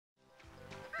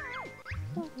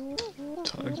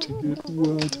Time to get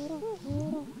wet.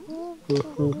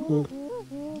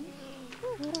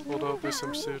 Hold up, there's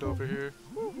some shit over here.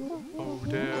 Oh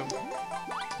damn.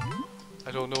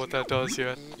 I don't know what that does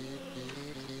yet.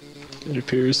 It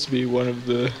appears to be one of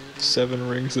the 7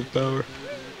 rings of power.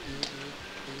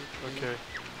 Okay.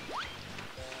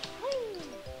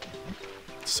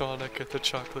 Sonic at the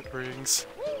chocolate rings.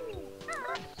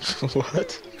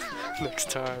 What? Next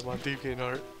time on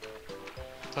DeviantArt.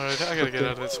 Alright, I gotta get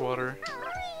out of this water.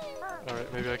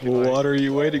 Alright, maybe I can like... What are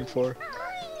you waiting for?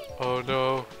 Oh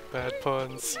no, bad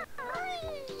puns.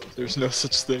 There's no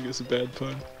such thing as a bad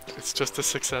pun. It's just a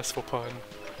successful pun.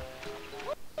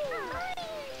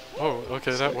 Oh,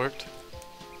 okay, that worked.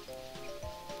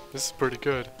 This is pretty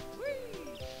good.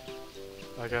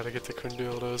 I gotta get to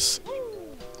Conilda's.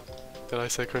 Did I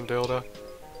say Conilda?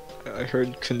 I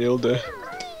heard Conilda.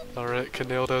 Alright,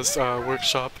 Conilda's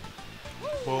workshop.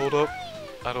 Hold up.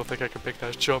 I don't think I can make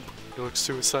that jump. It looks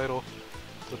suicidal.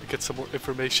 Let me get some more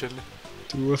information.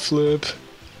 Do a flip.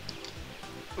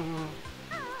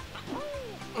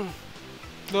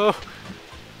 No!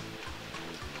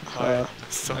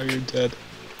 Now you're dead.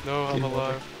 No, I'm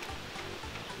alive.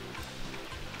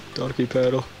 Donkey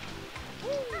paddle.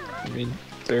 I mean,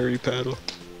 berry paddle.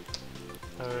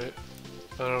 Alright.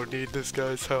 I don't need this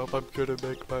guy's help. I'm gonna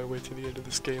make my way to the end of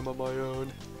this game on my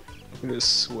own. Look at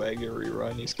this swaggery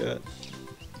run he's got.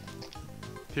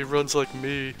 He runs like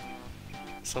me.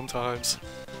 Sometimes.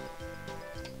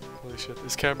 Holy shit,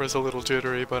 this camera's a little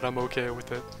jittery, but I'm okay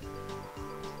with it.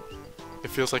 It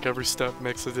feels like every step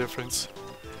makes a difference.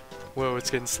 Whoa,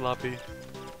 it's getting sloppy.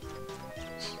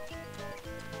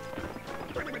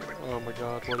 Oh my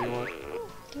god, what do you want?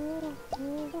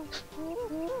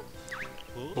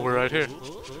 We're right here.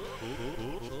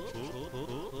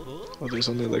 Oh, there's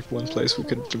only like one place we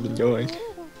could have been going.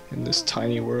 In this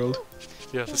tiny world.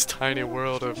 Yeah, this tiny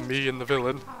world of me and the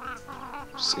villain.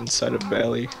 Just inside a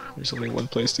valley. There's only one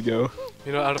place to go.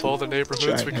 You know, out of all the neighborhoods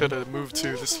Giant. we could have moved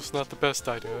to, this was not the best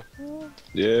idea.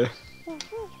 Yeah.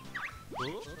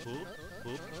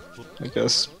 I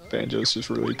guess Banjo's just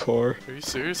really poor. Are you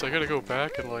serious? I gotta go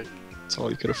back and like... That's all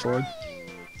you could afford.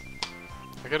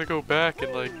 I gotta go back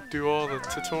and like do all the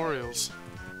tutorials.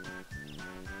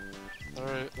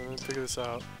 Alright, let me figure this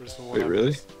out. There's one Wait,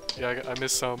 really? Yeah, I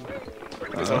missed some.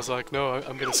 Because I was like, no,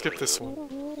 I'm gonna skip this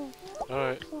one.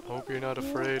 Alright, I hope you're not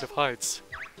afraid of heights.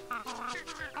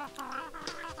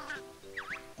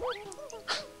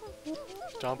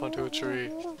 Jump onto a tree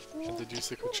and then use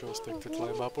the control stick to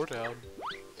climb up or down.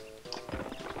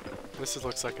 This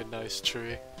looks like a nice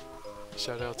tree.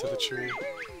 Shout out to the tree.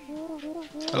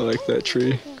 I like that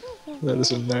tree. That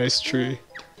is a nice tree.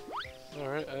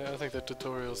 Alright, I think the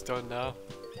tutorial's done now.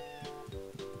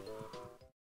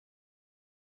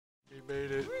 We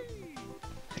made it.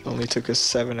 It only took us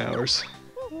 7 hours.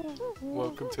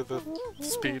 Welcome to the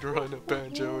speedrun of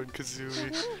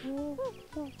Banjo-Kazooie.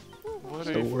 What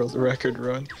are The you... world record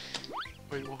run.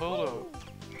 Wait, well hold up.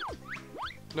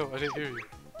 No, I didn't hear you.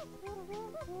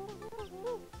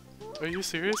 Are you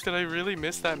serious? Did I really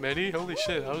miss that many? Holy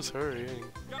shit, I was hurrying.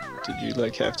 Did you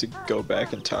like have to go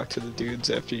back and talk to the dudes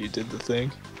after you did the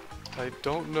thing? I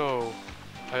don't know.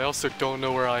 I also don't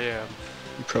know where I am.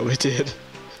 You probably did.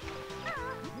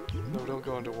 No, don't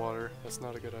go underwater. That's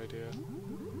not a good idea.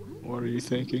 What are you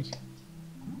thinking?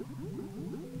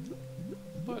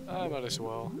 But I might as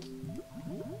well.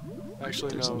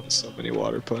 Actually, There's no. only so many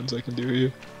water puns I can do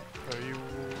here. Are you...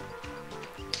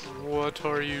 What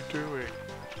are you doing?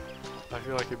 I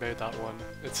feel like you made that one.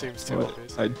 It seems too What?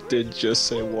 obvious. I did just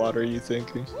say, what are you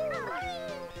thinking?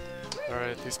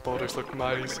 Alright, these boulders look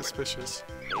mighty suspicious.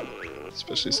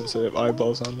 Especially since they have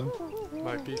eyeballs on them.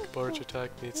 My beak barge attack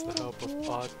needs the help of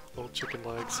odd old chicken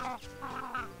legs.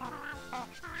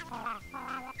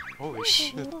 Holy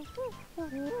shit.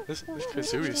 This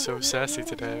Kazooie is so sassy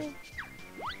today.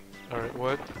 Alright,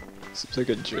 what? Seems like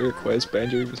a jerk. Why does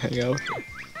Banjo even hang out with him?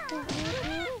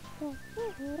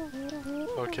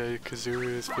 Okay,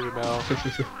 Kazooie is female.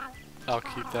 I'll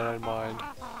keep that in mind.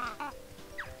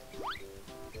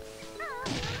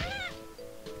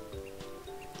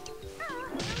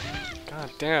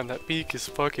 God damn, that beak is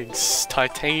fucking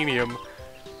titanium.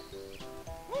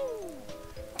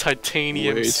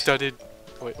 Titanium Wait. studded.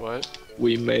 Wait, what?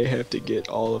 We may have to get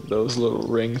all of those little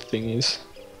ring thingies.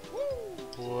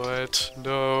 What?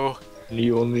 No. And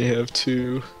you only have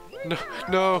 2. No.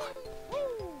 No.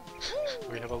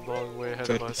 We have a long way ahead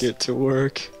of Better us. get to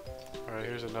work. Alright,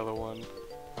 here's another one.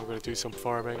 I'm gonna do some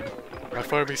farming. My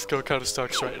farming skill kinda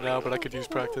sucks right now, but I could use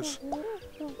practice.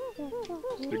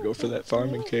 Gotta go for that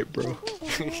farming cape, bro.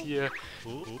 Yeah.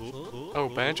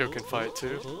 Oh, Banjo can fight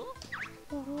too.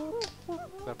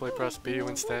 Now play press B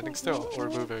when standing still or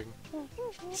moving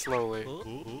slowly.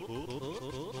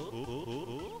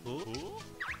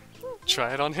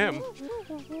 Try it on him.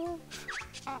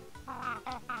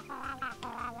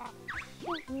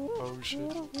 Oh shit.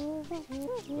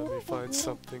 Let me find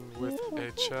something with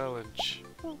a challenge.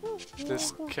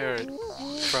 This carrot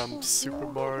from Super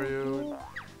Mario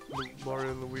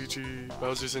and Luigi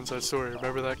Bowser's Inside Story.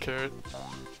 Remember that carrot?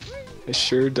 I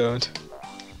sure don't.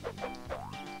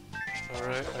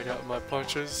 Alright, I got my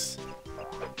punches.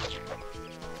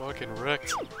 Fucking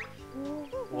wrecked.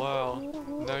 Wow,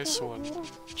 nice one.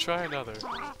 Try another.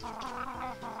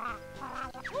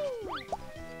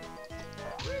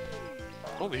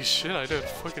 Holy shit, I did a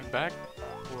fucking back...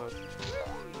 What?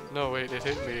 No, wait, it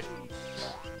hit me.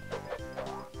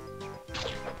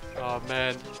 Aw,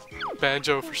 man.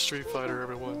 Banjo for Street Fighter,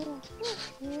 everyone.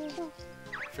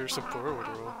 Fearsome forward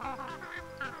roll.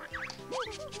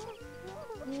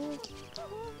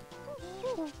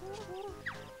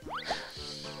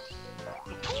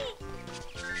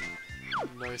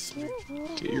 Nice.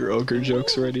 Get your ogre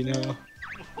jokes ready now.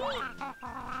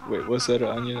 Wait, what's that, an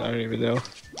onion? I don't even know.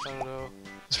 I don't know.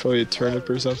 It's probably a turnip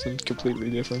or something completely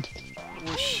different.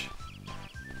 Whoosh.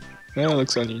 Yeah, it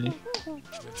looks oniony.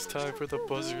 It's time for the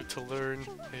buzzer to learn.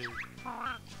 Hey.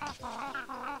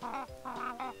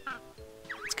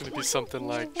 It's gonna be something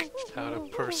like how to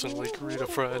personally greet a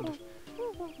friend.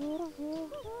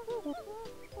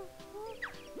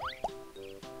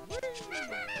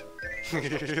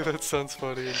 That sounds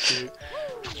funny and cute.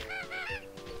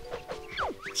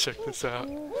 Check this out.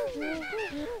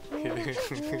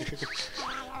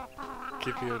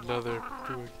 Give me another.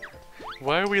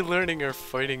 Why are we learning our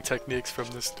fighting techniques from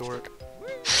this dork?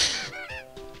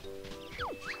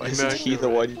 Why isn't he the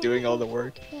one doing all the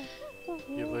work?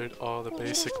 You learned all the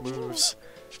basic moves.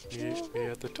 Meet me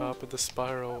at the top of the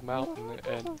spiral mountain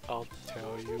and I'll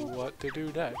tell you what to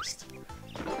do next.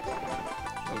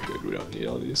 Oh good, we don't need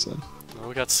all these then. Well,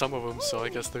 we got some of them, so I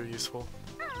guess they're useful.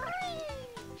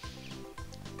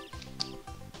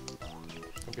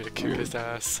 I'm gonna kick his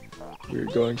ass. We're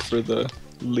going for the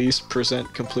least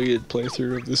 % completed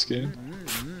playthrough of this game.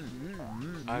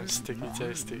 I'm sticky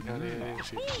tasty, honey and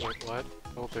cheese. Wait, what?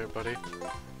 Hold there, buddy.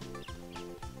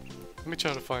 Let me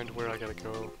try to find where I gotta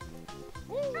go.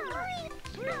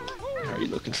 Are you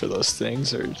looking for those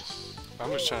things, or...?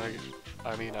 I'm just trying to...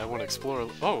 I mean, I want to explore...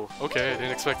 Oh, okay, I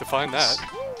didn't expect to find that.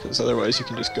 Because otherwise you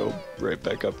can just go right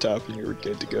back up top and you're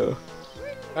good to go.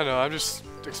 I know, I'm just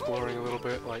exploring a little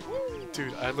bit, like...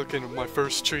 Dude, I look in my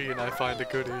first tree and I find a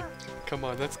goodie. Come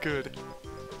on, that's good.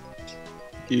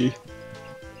 E.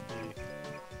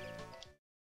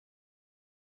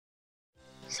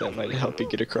 So that might help you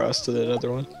get across to that other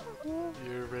one.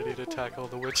 You're ready to tackle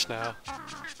the witch now.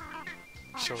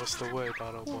 Show us the way,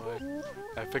 Bottle Boy.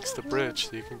 I fixed the bridge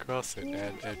so you can cross it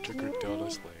and enter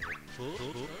Conilda's lair.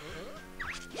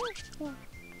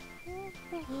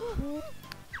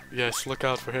 Yes, look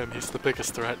out for him. He's the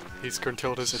biggest threat. He's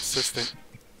Conilda's assistant.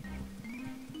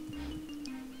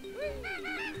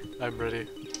 I'm ready.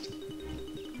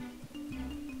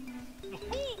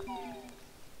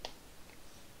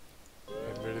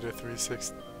 I'm ready to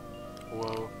 360.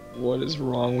 Whoa. What is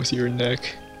wrong with your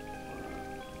neck?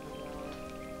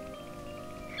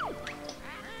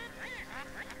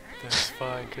 That's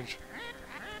fine.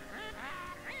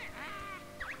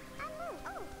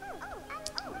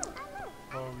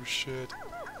 Oh shit.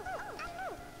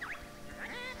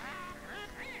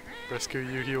 Rescue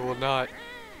you, he will not.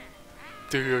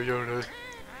 Do your Yoda.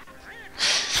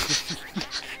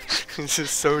 This is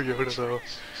so Yoda though.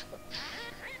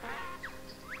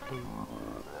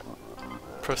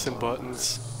 Pressing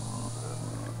buttons.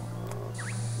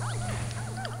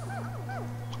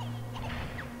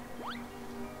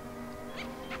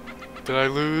 Did I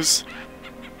lose?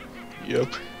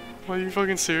 Yep. Are you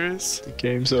fucking serious? The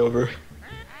game's over.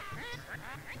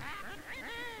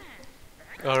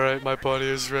 Alright, my body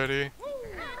is ready.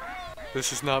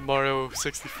 This is not Mario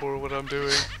 64 what I'm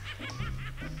doing.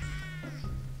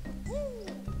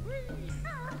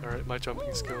 Alright, my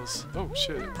jumping skills. Oh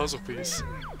shit, puzzle piece.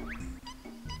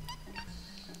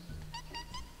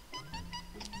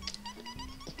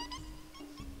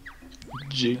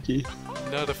 Jiggy.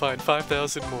 Now to find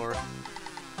 5,000 more.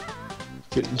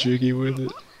 Getting jiggy with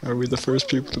it. Are we the first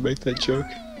people to make that joke?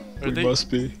 We must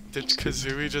be. Did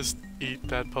Kazooie just eat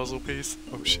that puzzle piece?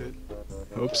 Oh shit.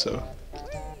 Hope so.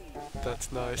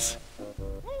 That's nice.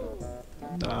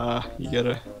 Nah, you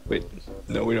gotta... Wait,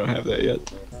 no, we don't have that yet.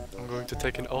 I'm going to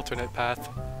take an alternate path.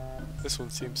 This one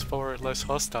seems far less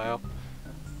hostile.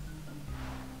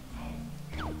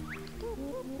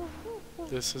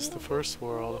 This is the first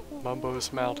world.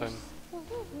 Mumbo's Mountain.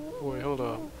 Wait, hold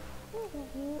up.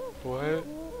 What?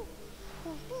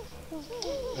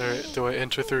 Alright, do I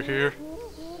enter through here?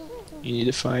 You need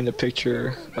to find a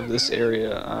picture of this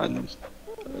area on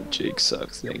Jake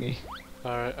Sucks thingy.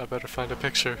 Alright, I better find a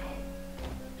picture.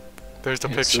 There's the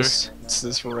picture. It's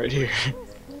this one right here.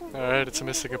 Alright, it's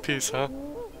missing a piece, huh?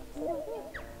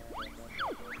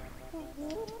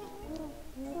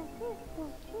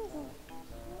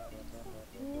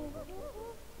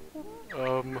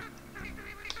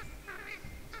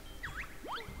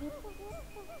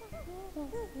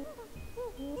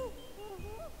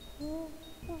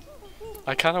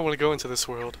 I kinda wanna go into this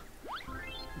world.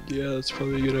 Yeah, that's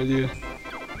probably a good idea.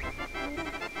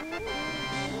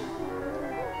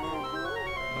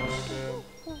 Oh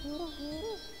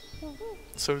damn.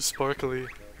 So sparkly.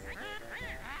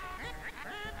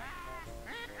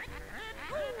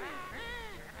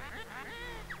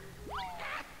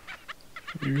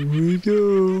 Here we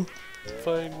go.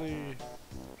 Finally.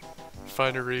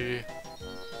 Finery.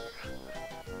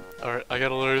 Alright, I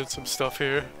gotta learn some stuff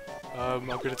here. I'm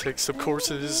gonna take some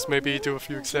courses, maybe do a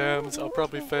few exams. I'll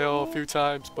probably fail a few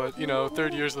times, but you know,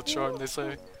 third year's the charm, they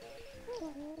say.